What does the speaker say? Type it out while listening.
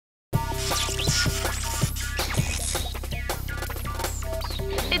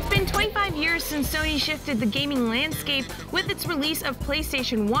5 years since Sony shifted the gaming landscape with its release of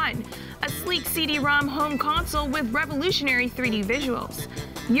PlayStation 1, a sleek CD-ROM home console with revolutionary 3D visuals.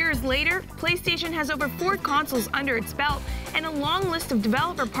 Years later, PlayStation has over 4 consoles under its belt and a long list of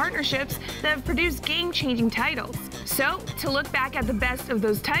developer partnerships that have produced game-changing titles. So, to look back at the best of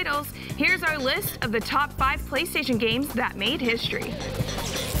those titles, here's our list of the top 5 PlayStation games that made history.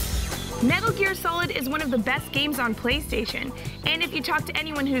 Metal Gear Solid is one of the best games on PlayStation, and if you talk to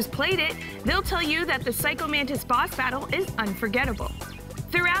anyone who's played it, they'll tell you that the Psycho Mantis boss battle is unforgettable.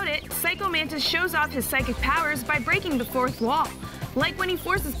 Throughout it, Psycho Mantis shows off his psychic powers by breaking the fourth wall, like when he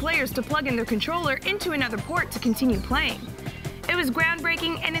forces players to plug in their controller into another port to continue playing. It was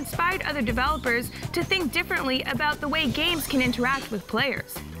groundbreaking and inspired other developers to think differently about the way games can interact with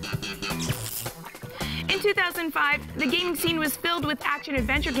players. In 2005, the gaming scene was filled with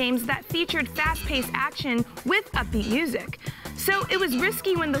action-adventure games that featured fast-paced action with upbeat music. So it was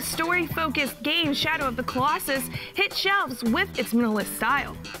risky when the story-focused game Shadow of the Colossus hit shelves with its minimalist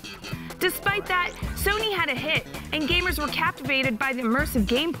style. Despite that, Sony had a hit, and gamers were captivated by the immersive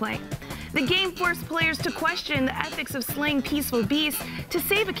gameplay. The game forced players to question the ethics of slaying peaceful beasts to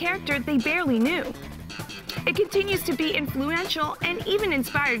save a character they barely knew. It continues to be influential and even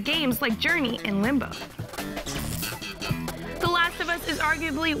inspired games like Journey and Limbo. The Last of Us is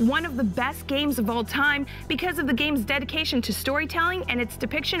arguably one of the best games of all time because of the game's dedication to storytelling and its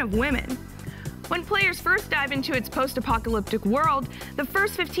depiction of women. When players first dive into its post-apocalyptic world, the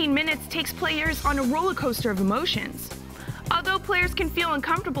first 15 minutes takes players on a roller coaster of emotions. Although players can feel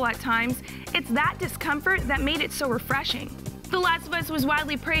uncomfortable at times, it's that discomfort that made it so refreshing. The Last of Us was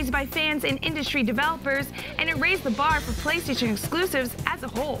widely praised by fans and industry developers, and it raised the bar for PlayStation exclusives as a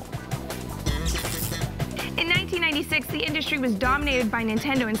whole. In 1996, the industry was dominated by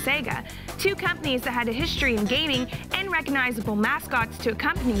Nintendo and Sega, two companies that had a history in gaming and recognizable mascots to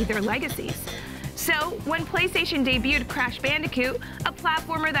accompany their legacies. So, when PlayStation debuted Crash Bandicoot, a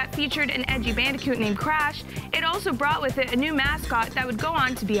platformer that featured an edgy Bandicoot named Crash, it also brought with it a new mascot that would go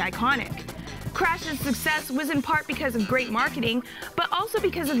on to be iconic. Crash's success was in part because of great marketing, but also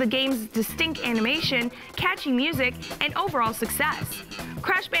because of the game's distinct animation, catchy music, and overall success.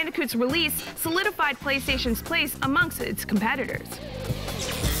 Crash Bandicoot's release solidified PlayStation's place amongst its competitors.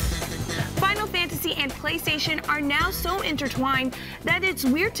 Final Fantasy and PlayStation are now so intertwined that it's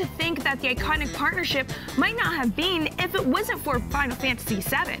weird to think that the iconic partnership might not have been if it wasn't for Final Fantasy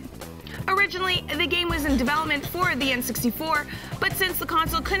VII. Originally, the game was in development for the N64, but since the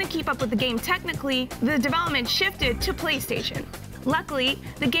console couldn't keep up with the game technically, the development shifted to PlayStation. Luckily,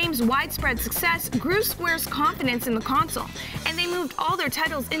 the game's widespread success grew Square's confidence in the console, and they moved all their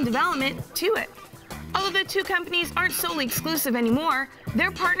titles in development to it. Although the two companies aren't solely exclusive anymore,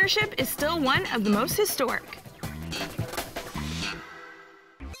 their partnership is still one of the most historic.